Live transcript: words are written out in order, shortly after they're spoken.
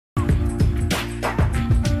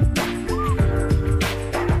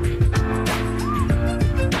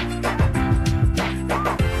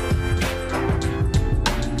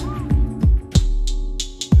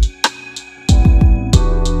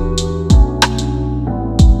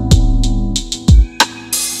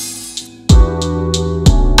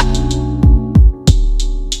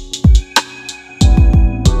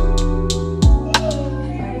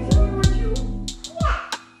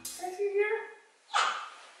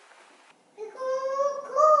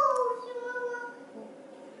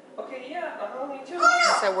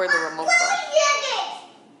said where the remote go.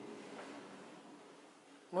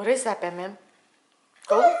 What is that, Bam Bam?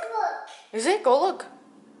 Go look. Is it? Go look.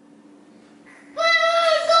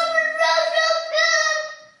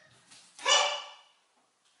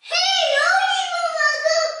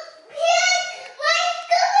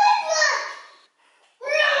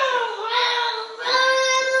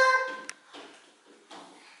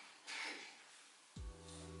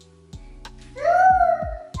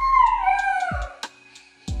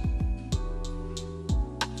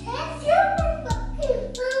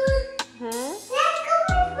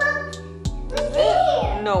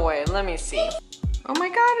 No way, let me see. Oh my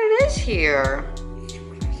god, it is here.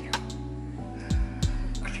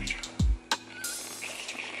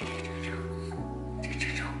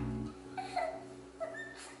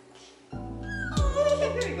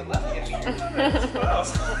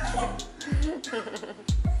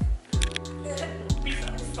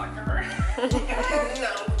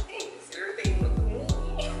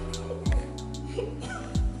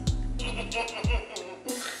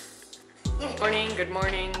 Morning, good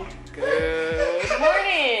morning, good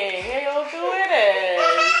morning. Hey, look who it is.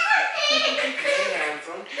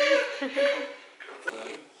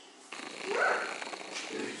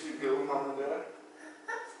 Did you go with Mom and Dad?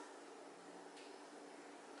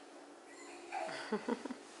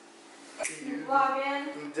 Vlogging.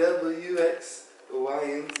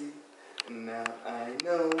 WXYNZ. Now I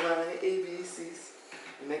know my ABCs.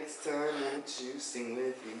 Next time won't you sing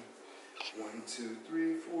with me? 1, 2,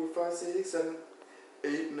 3, 4, 5, 6, 7,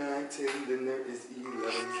 8, 9, 10. Then there is 11.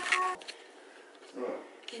 What?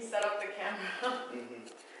 Can you set up the camera?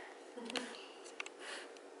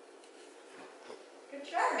 Good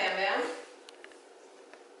job, Bam Bam.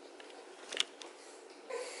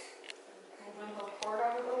 Moving the cord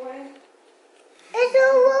out of the way. It's a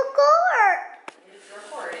record. It's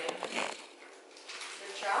recording.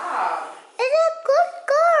 Good job. It's a good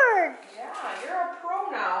cord. Yeah, you're a pro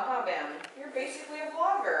now, huh, Bam? You're basically a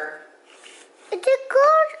vlogger. It's a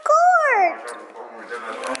good cord. Oh my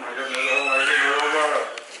goodness, oh my goodness, oh my goodness, oh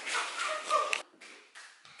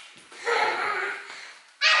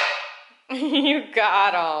my goodness. You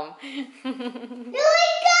got him. Here we go.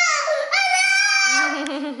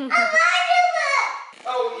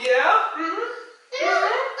 Oh yeah?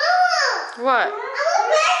 What?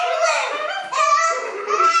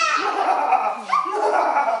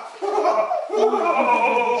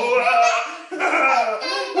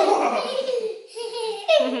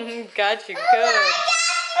 Got you good.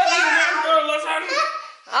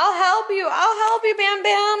 I'll help you. I'll help you, Bam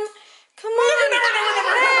Bam. Come on.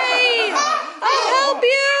 Hey, I'll help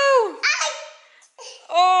you.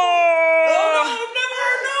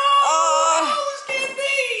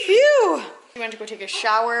 Phew. We went to go take a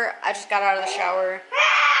shower. I just got out of the shower.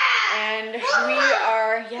 And we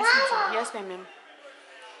are, yes, Bam Bam.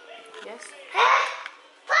 Yes.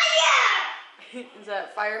 Is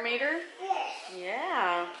that Fire Mater?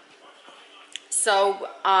 Yeah. So,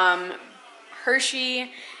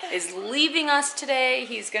 Hershey is leaving us today.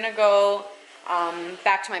 He's gonna go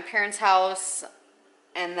back to my parents' house,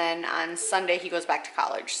 and then on Sunday he goes back to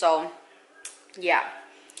college. So, yeah.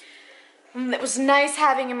 It was nice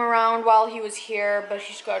having him around while he was here, but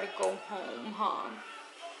he's gotta go home, huh?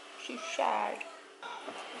 She's sad.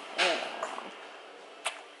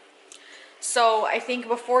 So I think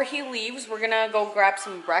before he leaves, we're gonna go grab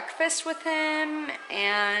some breakfast with him,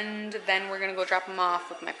 and then we're gonna go drop him off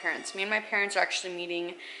with my parents. Me and my parents are actually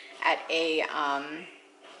meeting at a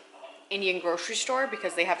Indian grocery store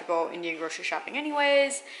because they have to go Indian grocery shopping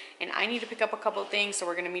anyways, and I need to pick up a couple of things, so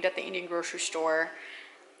we're gonna meet at the Indian grocery store,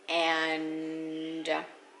 and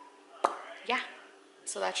yeah,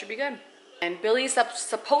 so that should be good. And Billy's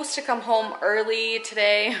supposed to come home early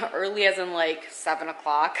today, early as in like 7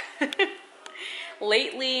 o'clock.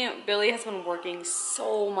 Lately, Billy has been working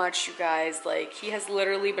so much, you guys. Like, he has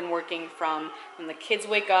literally been working from when the kids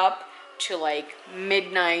wake up to like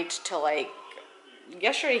midnight to like,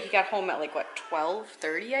 yesterday he got home at like what,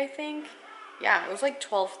 12:30 I think? Yeah, it was like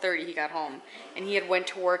 12:30 he got home, and he had went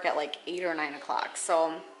to work at like 8 or 9 o'clock.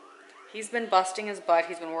 So he's been busting his butt.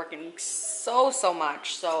 He's been working so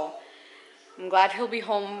much. So I'm glad he'll be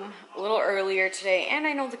home a little earlier today, and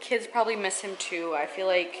I know the kids probably miss him too. I feel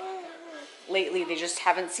like lately they just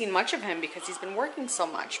haven't seen much of him because he's been working so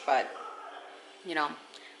much, but you know,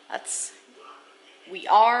 we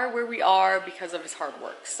are where we are because of his hard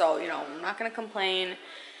work. So, you know, I'm not gonna complain.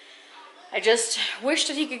 I just wish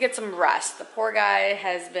that he could get some rest. The poor guy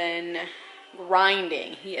has been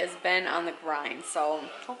grinding. He has been on the grind. So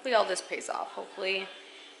hopefully all this pays off. Hopefully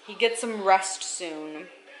he gets some rest soon.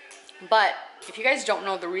 But if you guys don't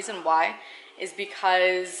know, the reason why is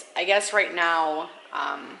because I guess right now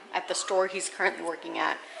at the store he's currently working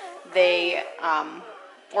at, they,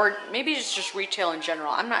 or maybe it's just retail in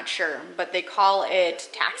general, I'm not sure, but they call it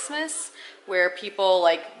Taxmas, where people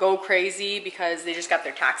like go crazy because they just got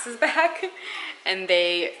their taxes back and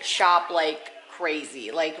they shop like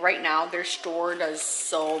crazy. Like right now their store does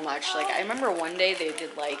so much. Like I remember one day they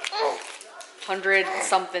did like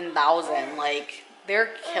 100-something thousand, like they're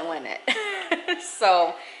killing it.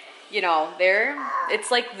 So, you know, it's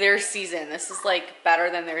like their season. This is like better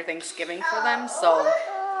than their Thanksgiving for them. So,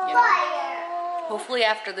 you know, hopefully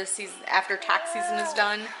after this season, after tax season is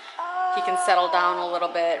done, he can settle down a little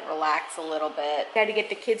bit, relax a little bit. Got to get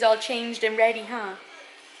the kids all changed and ready, huh?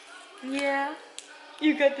 Yeah.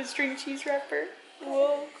 You got the string cheese wrapper?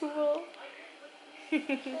 Whoa, cool.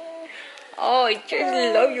 Oh, I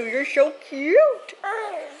just love you. You're so cute.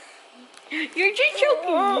 You're just so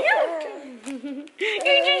cute.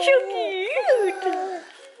 You're just so cute.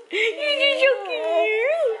 You're just so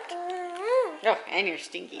cute. Oh, and you're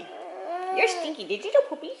stinky. You're stinky. Did you know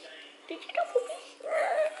poopies? Did you know poopies?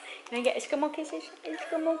 Can I get Eskimo kisses?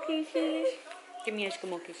 Eskimo kisses. Give me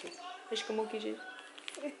Eskimo kisses. Eskimo kisses.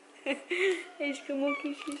 Eskimo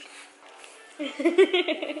kisses.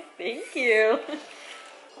 Thank you.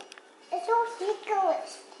 It's so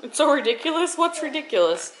ridiculous. It's so ridiculous? What's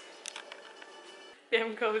ridiculous?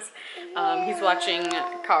 Bam goes, he's watching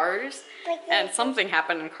Cars, and something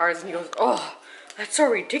happened in Cars, and he goes, oh, that's so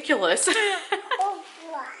ridiculous.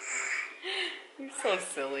 You're so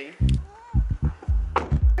silly.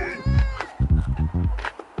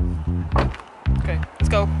 Okay, let's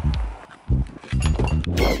go.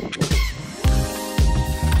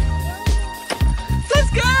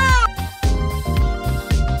 Let's go!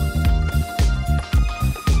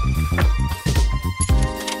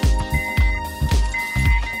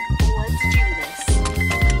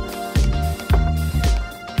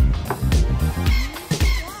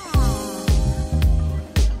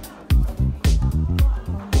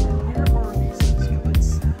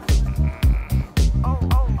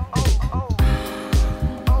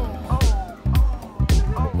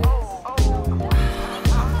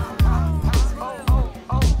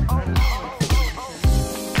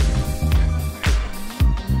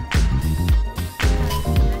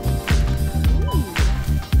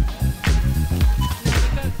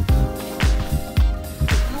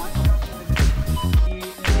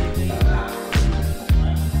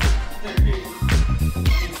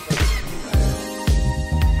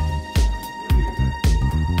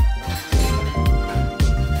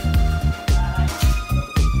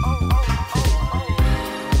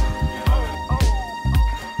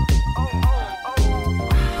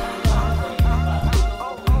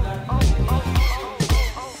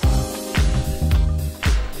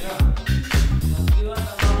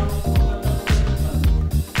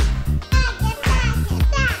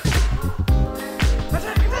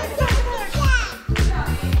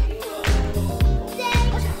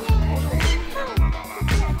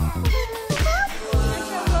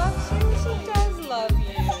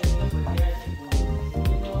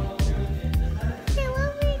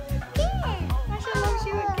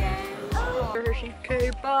 Okay,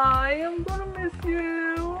 bye. I'm gonna miss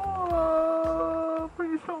you. Oh,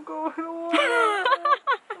 please don't go. I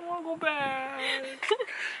don't want to go back.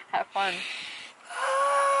 Have fun.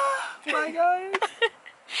 Bye, guys.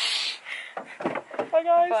 Bye,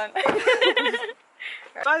 guys. Fun.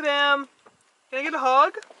 Bye, Bam. Can I get a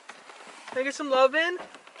hug? Can I get some loving?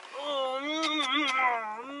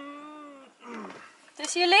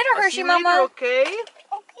 See you later, Hershey, Mama. Mama. Okay. Okay.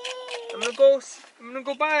 I'm gonna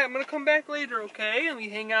go by. I'm gonna come back later, okay? And we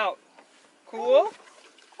hang out. Cool?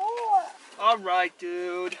 Cool. All right,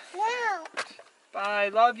 dude. Yeah. Bye.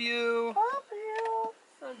 Love you. Love you.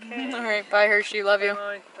 Okay. All right. Bye, Hershey. Love you.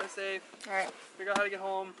 Bye. Stay safe. All right. Figure out how to get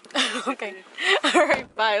home. Okay. All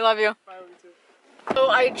right. Bye. Love you. Bye. Love you too. So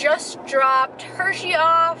I just dropped Hershey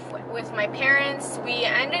off with my parents. We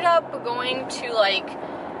ended up going to like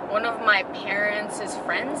one of my parents'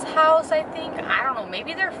 friend's house, I think. I don't know,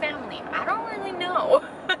 maybe their family. I don't really know.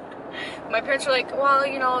 My parents were like, well,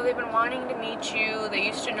 you know, they've been wanting to meet you. They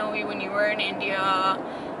used to know you when you were in India.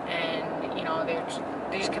 And, you know, they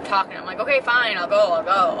just kept talking. I'm like, okay, fine, I'll go.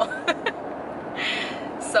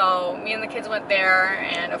 So me and the kids went there,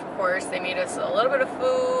 and of course they made us a little bit of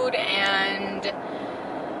food, and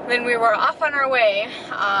then we were off on our way.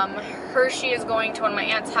 Hershey is going to one of my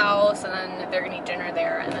aunt's house, and then they're gonna eat dinner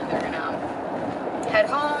there, and then they're gonna head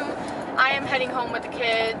home. I am heading home with the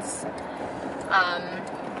kids.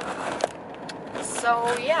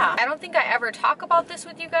 So yeah, I don't think I ever talk about this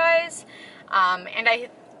with you guys, and I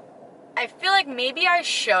feel like maybe I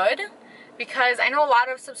should, because I know a lot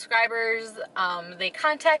of subscribers, they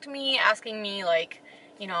contact me asking me, like,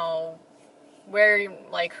 you know, where,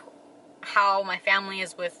 like, how my family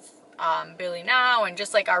is with Billy now, and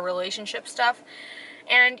just like our relationship stuff.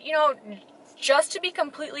 And, you know, just to be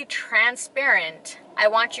completely transparent, I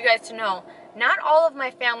want you guys to know, not all of my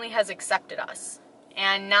family has accepted us,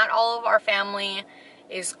 and not all of our family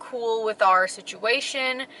is cool with our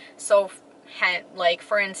situation. So, like,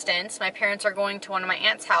 for instance, my parents are going to one of my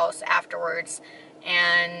aunt's house afterwards,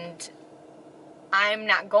 and I'm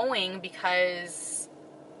not going because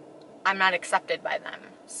I'm not accepted by them.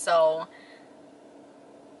 So,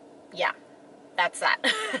 yeah, that's that.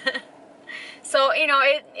 So, you know,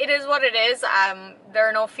 it is what it is. There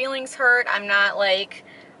are no feelings hurt. I'm not like,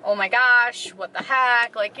 oh my gosh, what the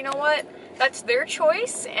heck? Like, you know what? That's their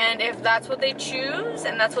choice, and if that's what they choose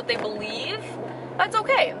and that's what they believe, that's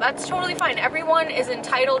okay. That's totally fine. Everyone is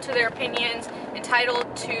entitled to their opinions,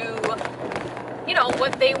 entitled to, you know,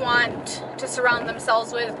 what they want to surround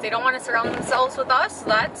themselves with. If they don't want to surround themselves with us,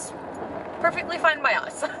 that's perfectly fine by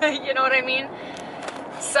us. You know what I mean?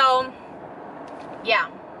 So, yeah.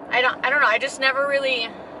 I don't know. I just never really,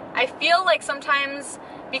 I feel like sometimes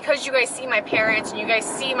because you guys see my parents and you guys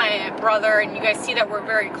see my brother and you guys see that we're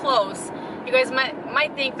very close, you guys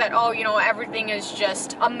might think that, oh, you know, everything is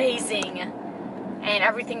just amazing and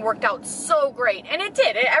everything worked out so great. And it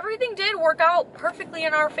did. Everything did work out perfectly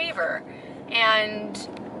in our favor. And,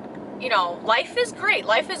 you know, life is great.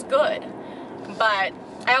 Life is good. But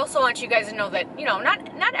I also want you guys to know that, you know,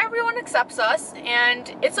 not everyone accepts us,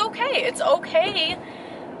 and it's okay. It's okay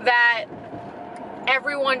that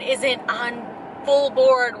everyone isn't on full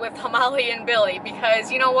board with Hamali and Billy,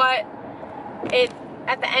 because you know what?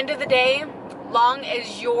 At the end of the day, long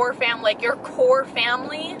as your family, like your core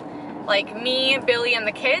family, like me, Billy, and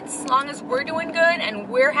the kids, long as we're doing good and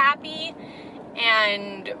we're happy,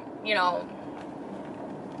 and you know,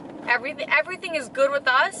 everything is good with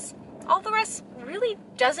us, all the rest really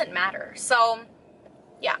doesn't matter. So,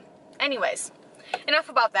 yeah. Anyways, enough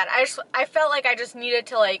about that. I felt like I just needed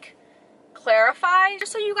to, like, clarify,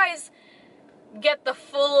 just so you guys get the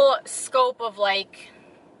full scope of, like,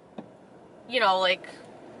 you know, like,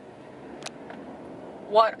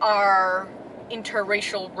 what our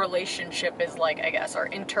interracial relationship is like, I guess, or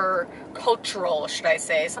intercultural, should I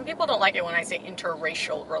say. Some people don't like it when I say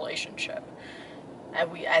interracial relationship,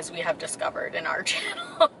 as we have discovered in our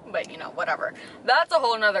channel. But, you know, whatever. That's a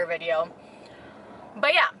whole nother video.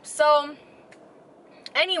 But yeah, so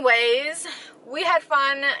anyways, we had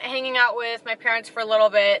fun hanging out with my parents for a little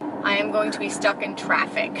bit. I am going to be stuck in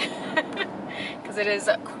traffic because it is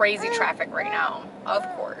crazy traffic right now, of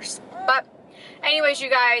course. But anyways, you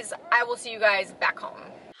guys, I will see you guys back home.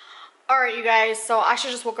 Alright, you guys, so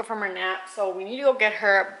Asha just woke up from her nap, so we need to go get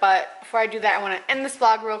her. But before I do that, I want to end this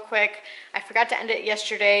vlog real quick. I forgot to end it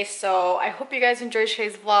yesterday, so I hope you guys enjoyed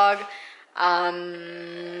today's vlog.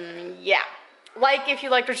 Yeah. Like if you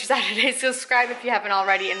liked what you saw today, subscribe if you haven't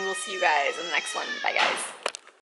already, and we'll see you guys in the next one. Bye, guys.